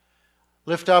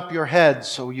Lift up your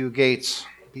heads, O you gates.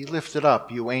 Be lifted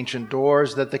up, you ancient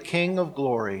doors, that the King of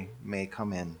glory may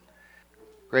come in.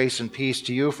 Grace and peace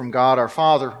to you from God our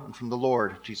Father and from the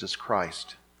Lord Jesus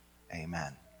Christ.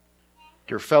 Amen.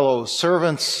 Dear fellow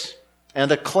servants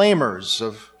and acclaimers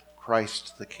of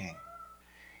Christ the King.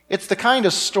 It's the kind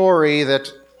of story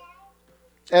that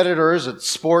editors at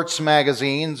sports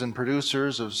magazines and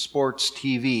producers of sports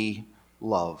TV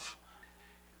love.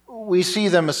 We see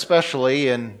them especially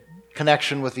in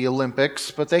connection with the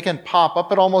Olympics, but they can pop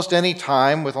up at almost any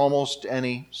time with almost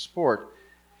any sport.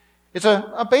 It's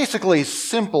a basically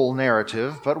simple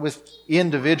narrative, but with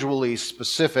individually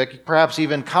specific, perhaps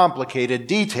even complicated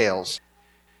details.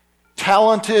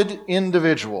 Talented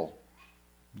individual,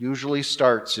 usually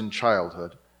starts in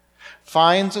childhood,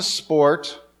 finds a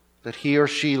sport that he or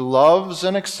she loves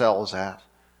and excels at,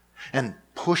 and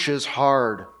pushes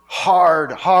hard,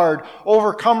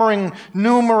 overcoming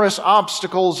numerous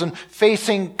obstacles and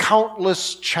facing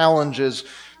countless challenges.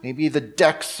 Maybe the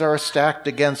decks are stacked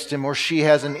against him, or she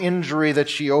has an injury that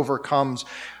she overcomes,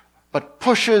 but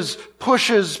pushes,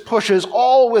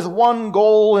 all with one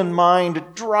goal in mind,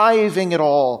 driving it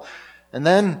all, and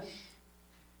then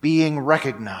being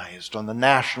recognized on the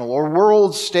national or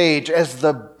world stage as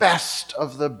the best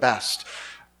of the best,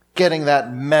 getting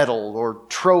that medal or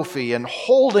trophy and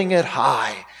holding it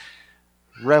high,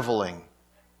 reveling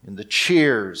in the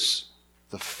cheers,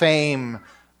 the fame,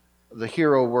 the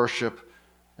hero worship,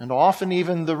 and often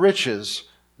even the riches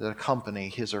that accompany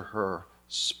his or her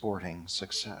sporting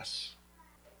success.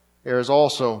 There is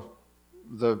also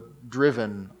the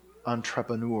driven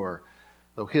entrepreneur,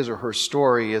 though his or her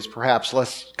story is perhaps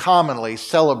less commonly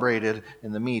celebrated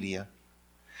in the media.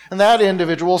 And that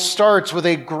individual starts with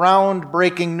a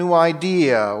groundbreaking new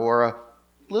idea or a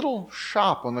little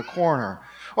shop on the corner,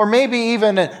 or maybe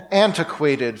even an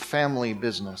antiquated family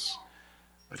business.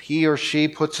 But he or she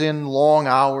puts in long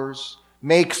hours,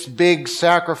 makes big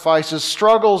sacrifices,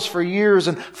 struggles for years,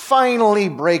 and finally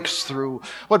breaks through.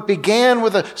 What began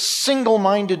with a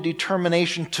single-minded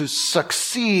determination to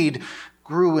succeed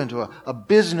grew into a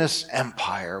business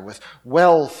empire with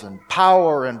wealth and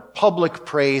power and public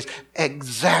praise,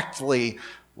 exactly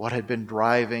what had been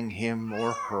driving him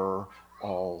or her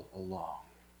all along.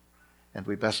 And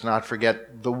we best not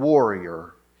forget the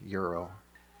warrior hero,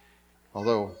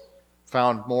 although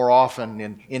found more often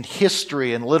in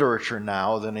history and literature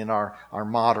now than in our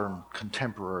modern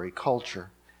contemporary culture.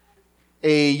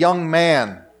 A young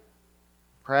man,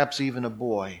 perhaps even a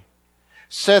boy,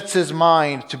 sets his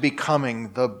mind to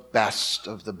becoming the best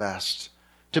of the best,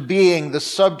 to being the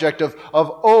subject of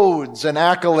odes and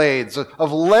accolades,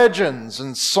 of legends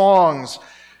and songs.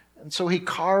 And so he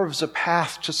carves a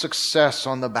path to success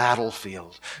on the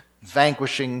battlefield,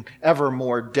 vanquishing ever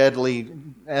more deadly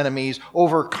enemies,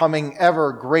 overcoming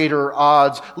ever greater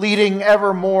odds, leading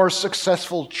ever more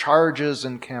successful charges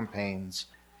and campaigns.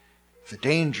 The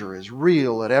danger is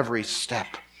real at every step,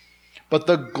 but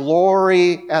the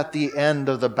glory at the end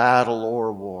of the battle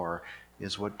or war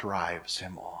is what drives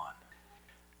him on.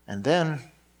 And then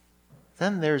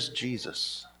there's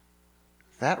Jesus.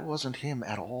 That wasn't him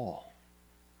at all.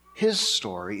 His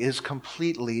story is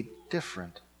completely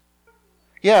different.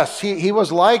 Yes, he was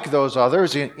like those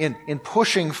others in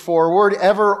pushing forward,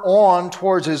 ever on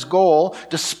towards his goal,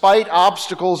 despite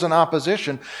obstacles and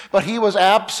opposition. But he was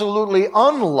absolutely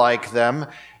unlike them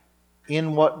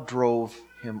in what drove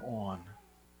him on.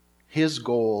 His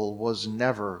goal was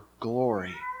never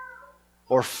glory,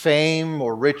 or fame,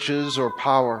 or riches, or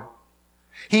power.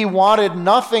 He wanted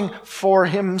nothing for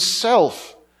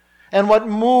himself. And what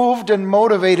moved and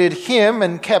motivated him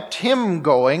and kept him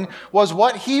going was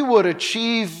what he would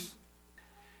achieve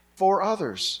for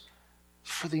others,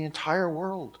 for the entire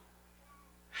world.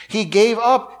 He gave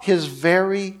up his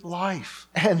very life.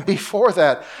 And before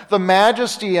that, the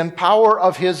majesty and power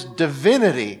of his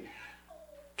divinity,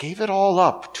 gave it all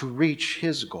up to reach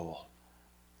his goal.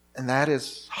 And that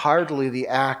is hardly the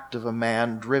act of a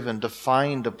man driven to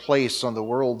find a place on the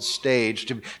world stage,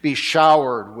 to be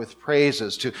showered with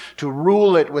praises, to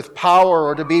rule it with power,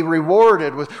 or to be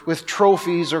rewarded with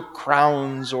trophies or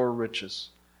crowns or riches.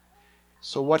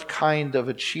 So what kind of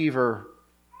achiever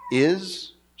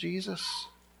is Jesus?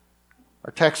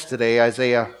 Our text today,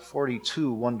 Isaiah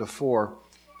 42, 1-4.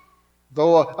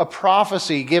 Though a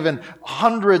prophecy given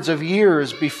hundreds of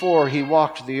years before he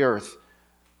walked the earth,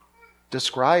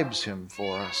 describes him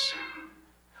for us.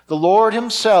 The Lord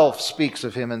himself speaks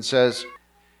of him and says,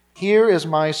 "Here is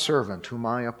my servant whom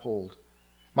I uphold,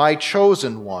 my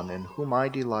chosen one in whom I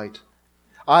delight.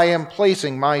 I am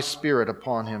placing my spirit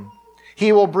upon him.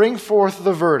 He will bring forth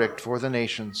the verdict for the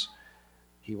nations.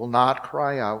 He will not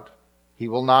cry out. He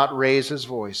will not raise his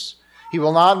voice. He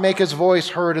will not make his voice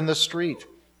heard in the street.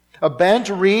 A bent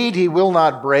reed he will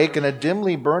not break, and a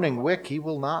dimly burning wick he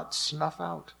will not snuff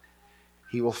out.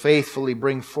 He will faithfully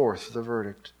bring forth the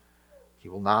verdict. He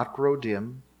will not grow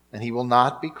dim, and he will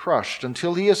not be crushed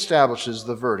until he establishes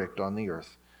the verdict on the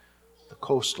earth. The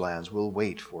coastlands will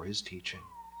wait for his teaching.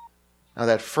 Now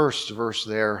that first verse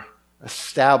there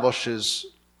establishes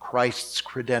Christ's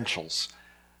credentials,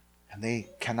 and they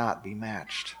cannot be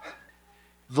matched.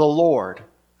 The Lord,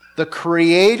 the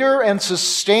creator and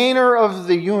sustainer of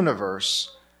the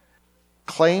universe,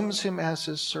 claims him as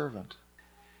his servant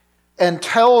and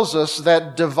tells us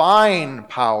that divine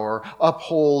power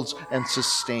upholds and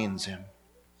sustains him.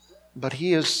 But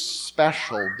he is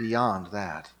special beyond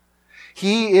that.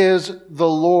 He is the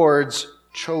Lord's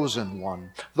chosen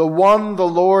one, the one the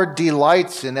Lord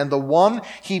delights in, and the one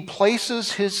he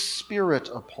places his Spirit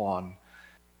upon.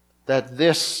 That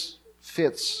this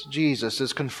fits Jesus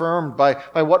is confirmed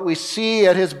by what we see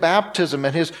at his baptism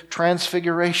and his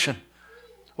transfiguration.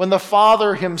 When the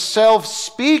Father himself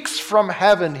speaks from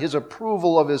heaven his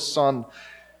approval of his Son,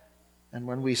 and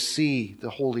when we see the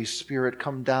Holy Spirit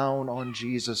come down on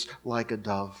Jesus like a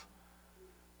dove,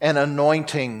 an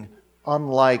anointing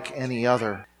unlike any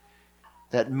other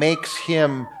that makes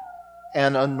him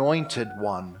an anointed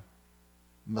one,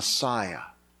 Messiah,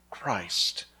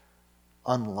 Christ,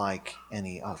 unlike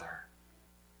any other.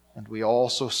 And we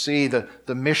also see the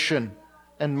mission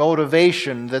and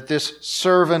motivation that this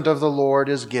servant of the Lord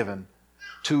is given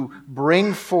to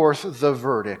bring forth the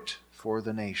verdict for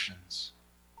the nations.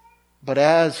 But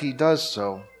as he does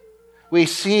so, we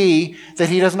see that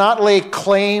he does not lay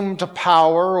claim to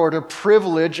power or to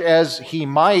privilege as he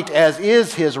might, as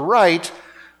is his right.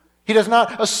 He does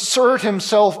not assert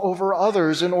himself over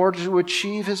others in order to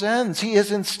achieve his ends. He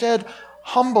is instead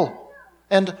humble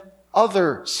and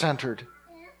other-centered.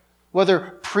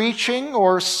 Whether preaching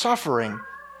or suffering,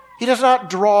 he does not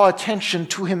draw attention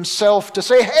to himself to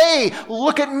say, hey,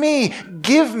 look at me,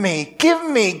 give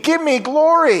me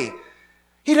glory.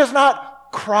 He does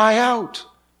not cry out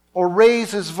or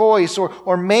raise his voice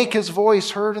or make his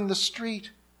voice heard in the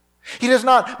street. He does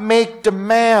not make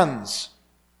demands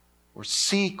or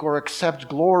seek or accept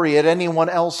glory at anyone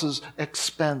else's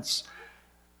expense.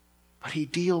 But he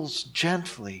deals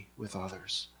gently with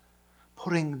others,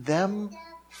 putting them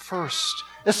first,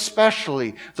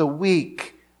 especially the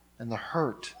weak and the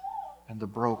hurt and the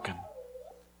broken.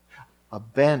 A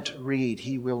bent reed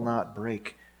he will not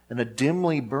break, and a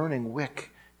dimly burning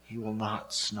wick he will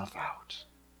not snuff out.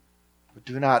 But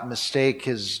do not mistake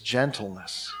his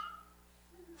gentleness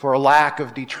for a lack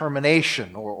of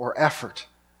determination or effort.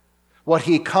 What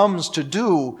he comes to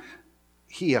do,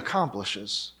 he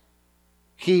accomplishes.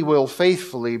 He will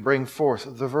faithfully bring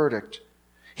forth the verdict.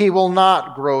 He will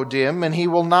not grow dim, and he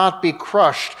will not be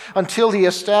crushed until he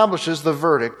establishes the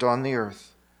verdict on the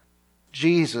earth.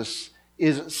 Jesus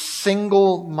is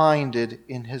single-minded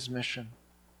in his mission.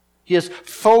 He is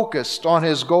focused on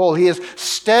his goal. He is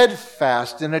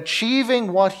steadfast in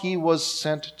achieving what he was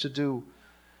sent to do.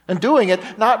 And doing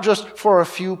it not just for a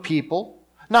few people,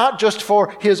 not just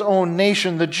for his own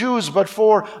nation, the Jews, but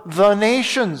for the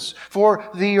nations, for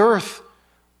the earth,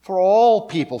 for all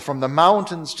people, from the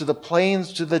mountains to the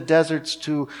plains to the deserts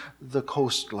to the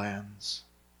coastlands.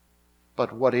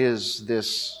 But what is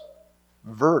this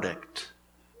verdict?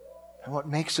 And what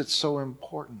makes it so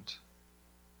important?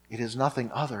 It is nothing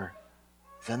other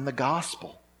than the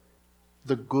gospel,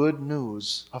 the good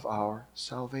news of our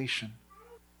salvation.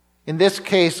 In this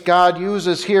case, God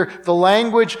uses here the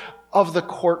language of the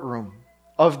courtroom,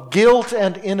 of guilt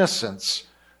and innocence,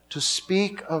 to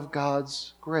speak of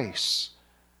God's grace,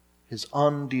 his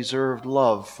undeserved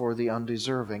love for the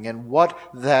undeserving, and what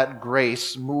that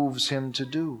grace moves him to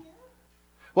do.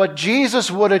 What Jesus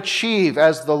would achieve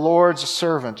as the Lord's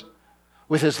servant,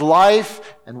 with his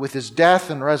life and with his death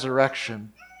and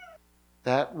resurrection,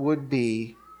 that would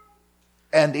be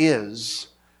and is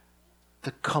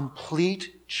the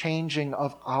complete changing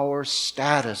of our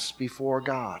status before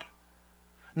God.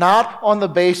 Not on the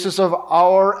basis of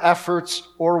our efforts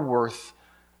or worth,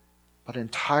 but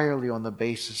entirely on the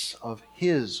basis of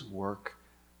his work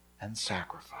and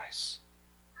sacrifice.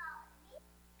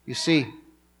 You see,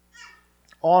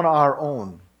 on our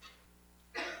own,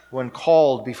 when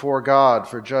called before God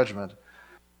for judgment,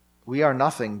 we are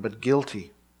nothing but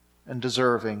guilty and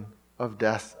deserving of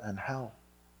death and hell.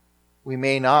 We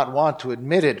may not want to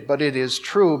admit it, but it is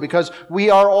true, because we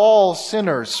are all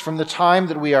sinners from the time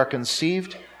that we are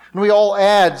conceived, and we all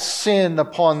add sin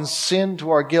upon sin to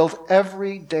our guilt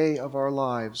every day of our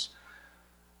lives.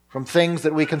 From things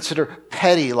that we consider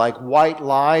petty, like white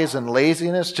lies and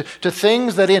laziness, to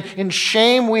things that in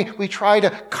shame we try to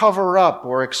cover up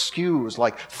or excuse,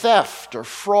 like theft or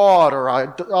fraud or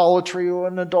idolatry or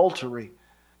an adultery.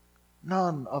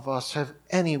 None of us have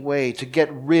any way to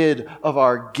get rid of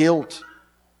our guilt,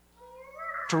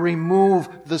 to remove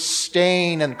the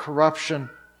stain and corruption.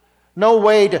 No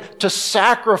way to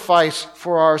sacrifice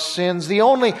for our sins. The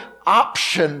only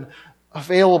option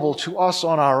available to us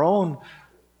on our own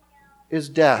is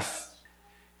death,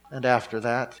 and after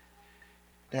that,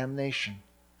 damnation.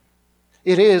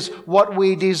 It is what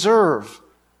we deserve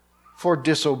for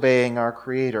disobeying our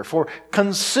Creator, for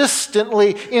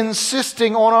consistently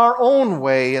insisting on our own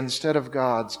way instead of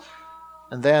God's,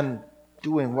 and then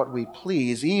doing what we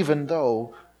please, even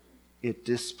though it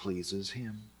displeases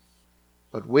Him.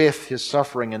 But with His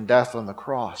suffering and death on the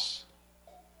cross,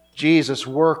 Jesus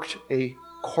worked a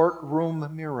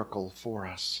courtroom miracle for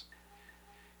us.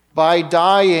 By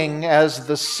dying as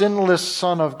the sinless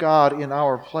Son of God in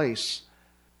our place,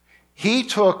 He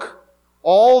took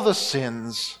all the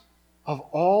sins of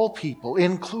all people,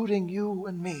 including you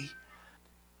and me.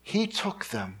 He took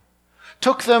them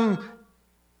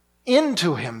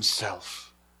into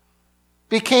Himself,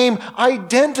 became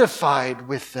identified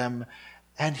with them,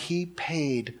 and He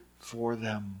paid for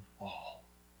them all.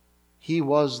 He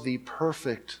was the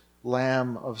perfect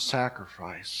Lamb of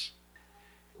sacrifice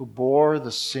who bore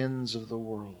the sins of the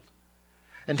world.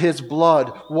 And His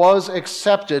blood was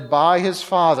accepted by His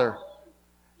Father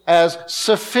as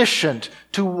sufficient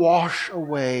to wash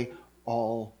away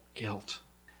all guilt.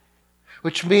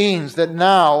 Which means that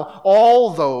now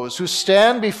all those who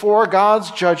stand before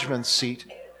God's judgment seat,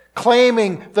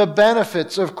 claiming the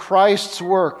benefits of Christ's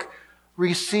work,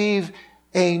 receive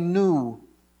a new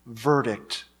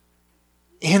verdict.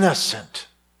 Innocent,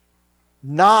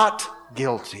 not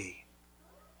guilty,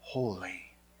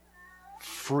 holy,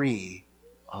 free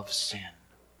of sin.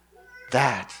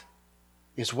 That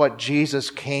is what Jesus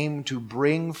came to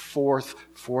bring forth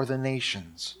for the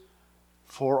nations,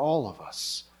 for all of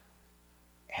us.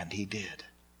 And He did.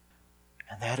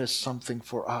 And that is something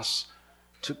for us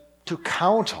to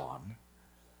count on.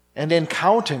 And in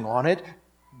counting on it,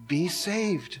 be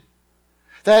saved.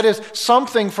 That is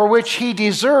something for which He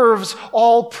deserves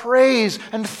all praise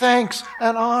and thanks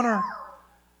and honor.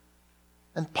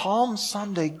 And Palm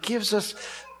Sunday gives us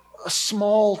a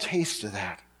small taste of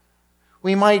that.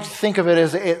 We might think of it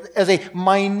as a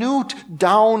minute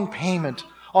down payment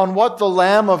on what the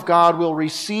Lamb of God will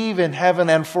receive in heaven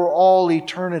and for all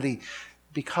eternity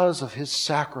because of His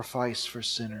sacrifice for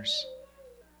sinners.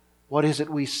 What is it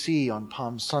we see on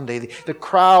Palm Sunday? The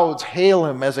crowds hail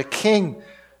Him as a king.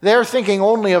 They're thinking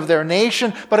only of their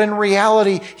nation, but in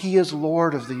reality, He is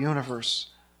Lord of the universe.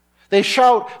 They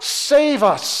shout, "Save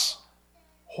us!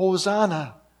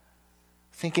 Hosanna!"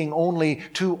 thinking only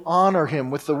to honor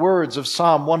Him with the words of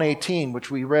Psalm 118,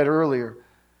 which we read earlier.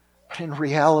 But in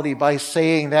reality, by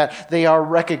saying that, they are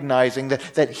recognizing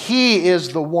that He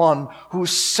is the one who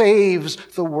saves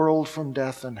the world from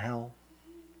death and hell.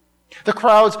 The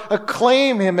crowds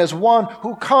acclaim Him as one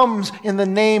who comes in the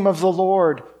name of the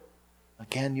Lord.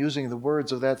 Again, using the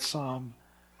words of that psalm,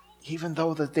 even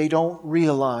though that they don't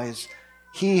realize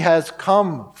He has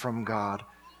come from God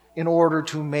in order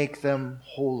to make them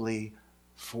holy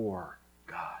for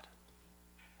God.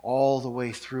 All the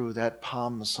way through that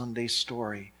Palm Sunday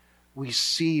story, we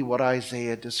see what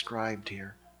Isaiah described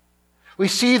here. We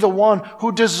see the one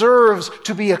who deserves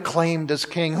to be acclaimed as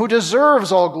king, who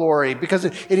deserves all glory because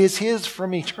it is His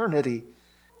from eternity.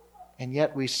 And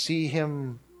yet we see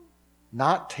Him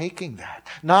not taking that,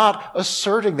 not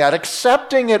asserting that,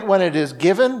 accepting it when it is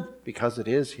given because it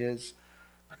is His,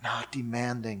 but not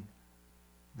demanding,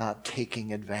 not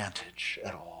taking advantage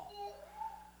at all,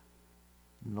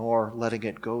 nor letting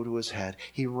it go to His head.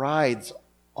 He rides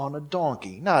on a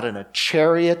donkey, not in a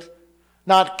chariot,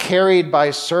 not carried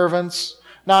by servants,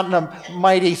 not in a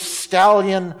mighty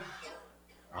stallion,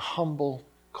 a humble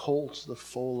colt, the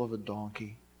foal of a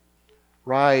donkey.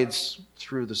 Rides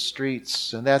through the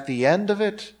streets, and at the end of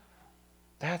it,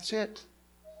 that's it.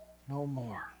 No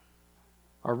more.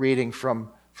 Our reading from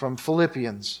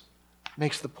Philippians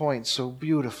makes the point so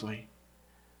beautifully.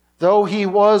 Though He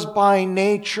was by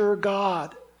nature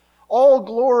God, all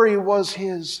glory was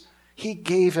His. He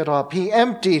gave it up. He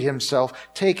emptied Himself,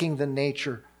 taking the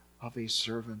nature of a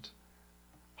servant.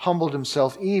 Humbled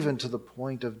Himself even to the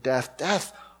point of death.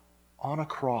 Death on a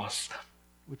cross,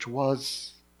 which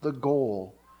was the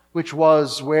goal, which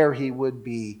was where He would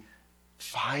be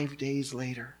 5 days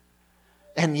later.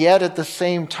 And yet at the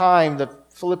same time, the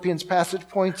Philippians passage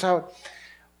points out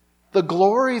the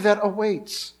glory that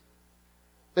awaits.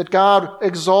 that God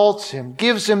exalts him,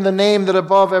 gives him the name that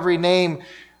above every name,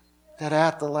 that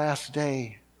at the last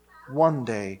day, one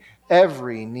day,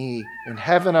 every knee in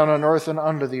heaven and on earth and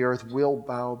under the earth will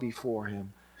bow before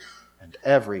him, and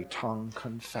every tongue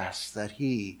confess that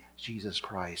he, Jesus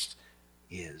Christ,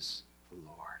 is the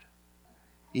Lord.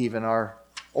 Even our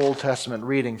Old Testament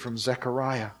reading from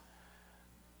Zechariah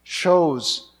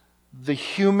shows the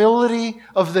humility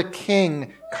of the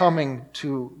king coming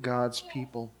to God's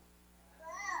people,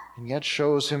 and yet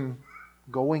shows him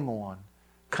going on,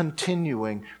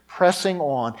 continuing, pressing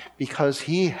on, because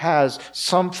he has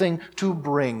something to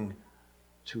bring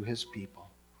to his people.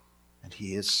 And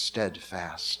he is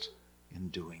steadfast in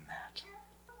doing that.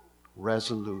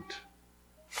 Resolute,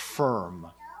 firm,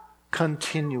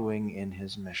 continuing in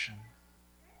his mission.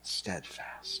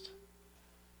 Steadfast.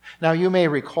 Now you may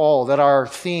recall that our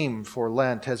theme for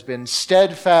Lent has been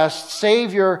Steadfast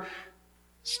Savior,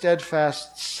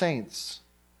 Steadfast Saints.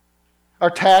 Our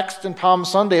text and Palm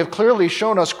Sunday have clearly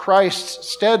shown us Christ's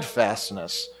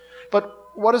steadfastness.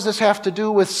 But what does this have to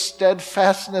do with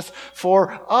steadfastness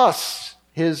for us,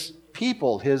 his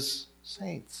people, his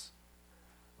saints?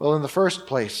 Well, in the first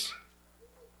place,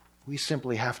 we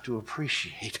simply have to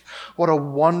appreciate what a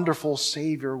wonderful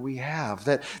Savior we have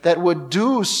that would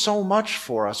do so much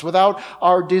for us without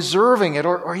our deserving it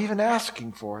or even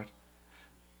asking for it.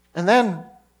 And then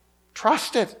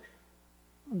trust it.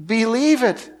 Believe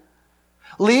it.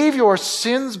 Leave your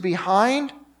sins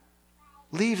behind.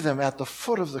 Leave them at the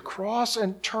foot of the cross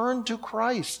and turn to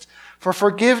Christ for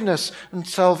forgiveness and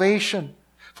salvation,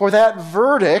 for that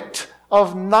verdict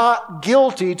of not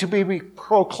guilty to be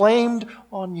proclaimed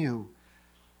on you.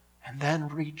 And then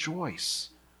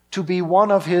rejoice to be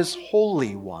one of his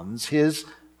holy ones, his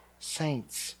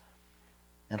saints,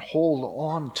 and hold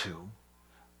on to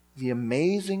the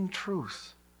amazing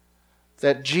truth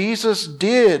that Jesus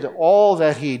did all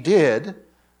that he did,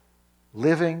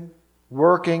 living,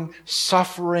 working,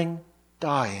 suffering,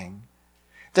 dying,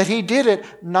 that he did it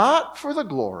not for the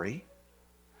glory,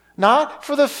 not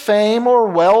for the fame or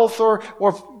wealth or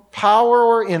power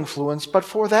or influence, but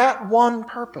for that one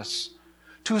purpose,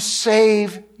 to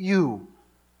save you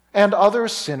and other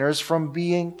sinners from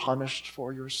being punished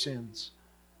for your sins.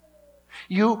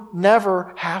 You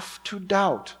never have to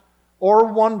doubt or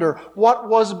wonder what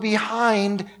was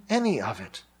behind any of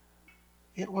it.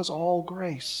 It was all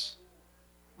grace.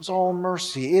 It was all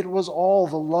mercy. It was all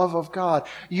the love of God.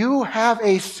 You have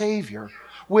a Savior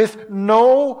with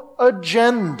no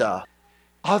agenda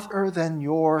other than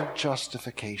your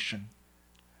justification.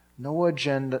 No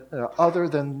agenda other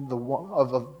than the one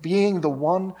of being the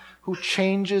one who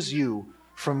changes you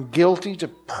from guilty to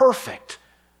perfect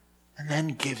and then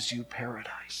gives you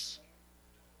paradise.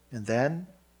 And then,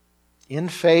 in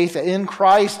faith, in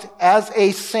Christ, as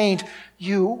a saint,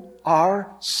 you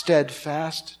are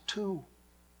steadfast too.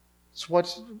 It's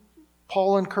what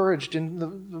Paul encouraged in the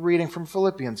reading from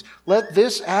Philippians. Let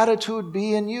this attitude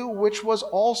be in you, which was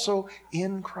also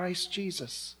in Christ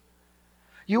Jesus.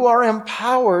 You are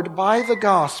empowered by the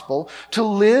gospel to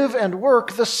live and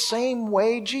work the same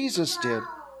way Jesus did.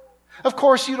 Of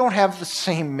course, you don't have the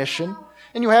same mission,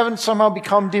 and you haven't somehow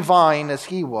become divine as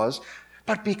he was,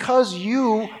 but because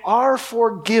you are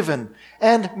forgiven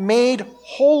and made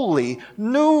holy,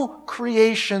 new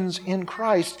creations in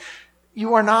Christ,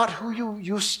 you are not who you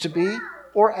used to be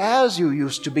or as you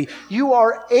used to be. You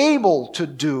are able to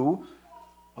do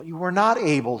what you were not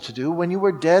able to do when you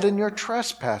were dead in your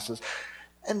trespasses.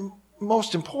 And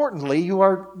most importantly, you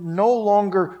are no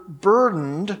longer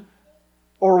burdened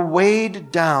or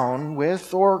weighed down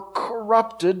with or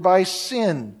corrupted by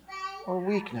sin or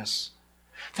weakness.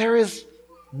 There is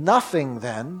nothing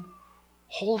then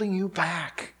holding you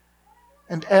back,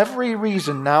 and every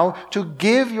reason now to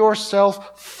give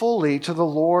yourself fully to the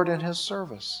Lord and his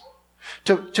service,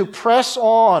 to press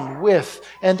on with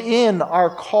and in our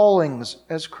callings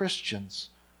as Christians,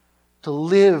 to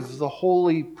live the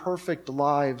holy, perfect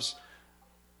lives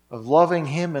of loving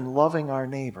him and loving our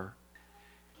neighbor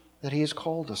that he has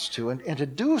called us to, and to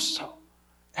do so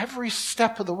every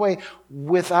step of the way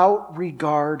without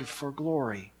regard for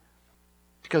glory.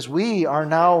 Because we are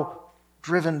now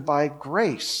driven by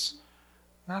grace,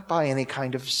 not by any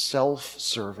kind of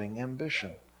self-serving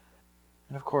ambition.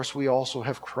 And of course, we also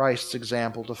have Christ's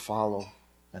example to follow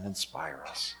and inspire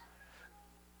us.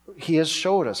 He has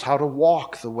showed us how to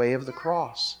walk the way of the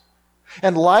cross.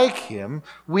 And like him,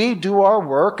 we do our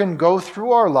work and go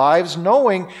through our lives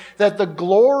knowing that the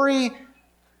glory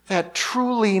that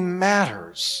truly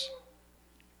matters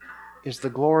is the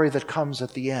glory that comes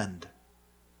at the end,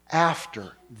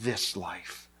 after this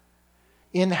life.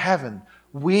 In heaven,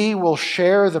 we will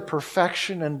share the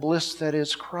perfection and bliss that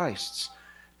is Christ's,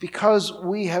 because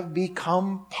we have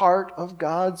become part of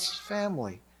God's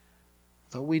family.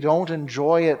 Though we don't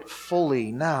enjoy it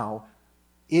fully now,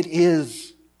 it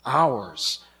is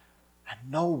ours, and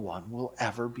no one will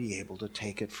ever be able to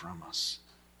take it from us.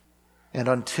 And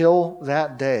until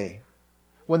that day,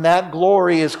 when that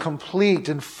glory is complete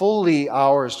and fully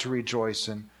ours to rejoice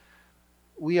in,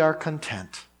 we are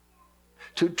content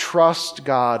to trust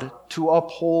God to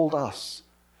uphold us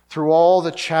through all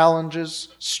the challenges,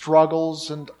 struggles,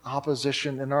 and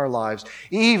opposition in our lives,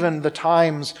 even the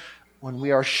times when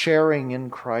we are sharing in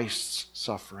Christ's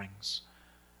sufferings,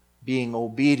 being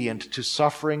obedient to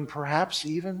suffering, perhaps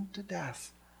even to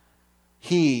death.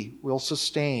 He will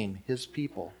sustain His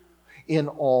people in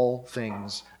all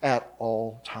things, at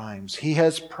all times. He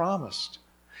has promised.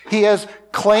 He has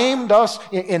claimed us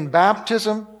in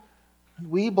baptism, and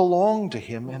we belong to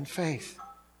Him in faith.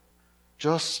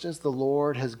 Just as the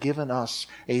Lord has given us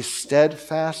a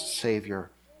steadfast Savior,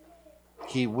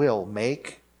 He will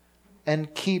make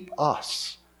and keep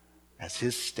us as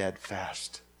His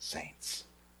steadfast saints.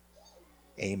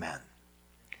 Amen.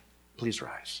 Please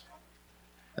rise.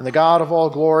 And the God of all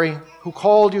glory, who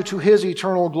called you to His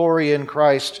eternal glory in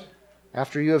Christ,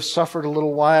 after you have suffered a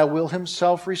little while, will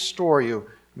Himself restore you,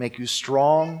 make you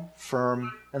strong,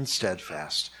 firm, and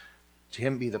steadfast. To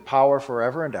Him be the power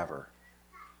forever and ever.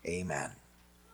 Amen.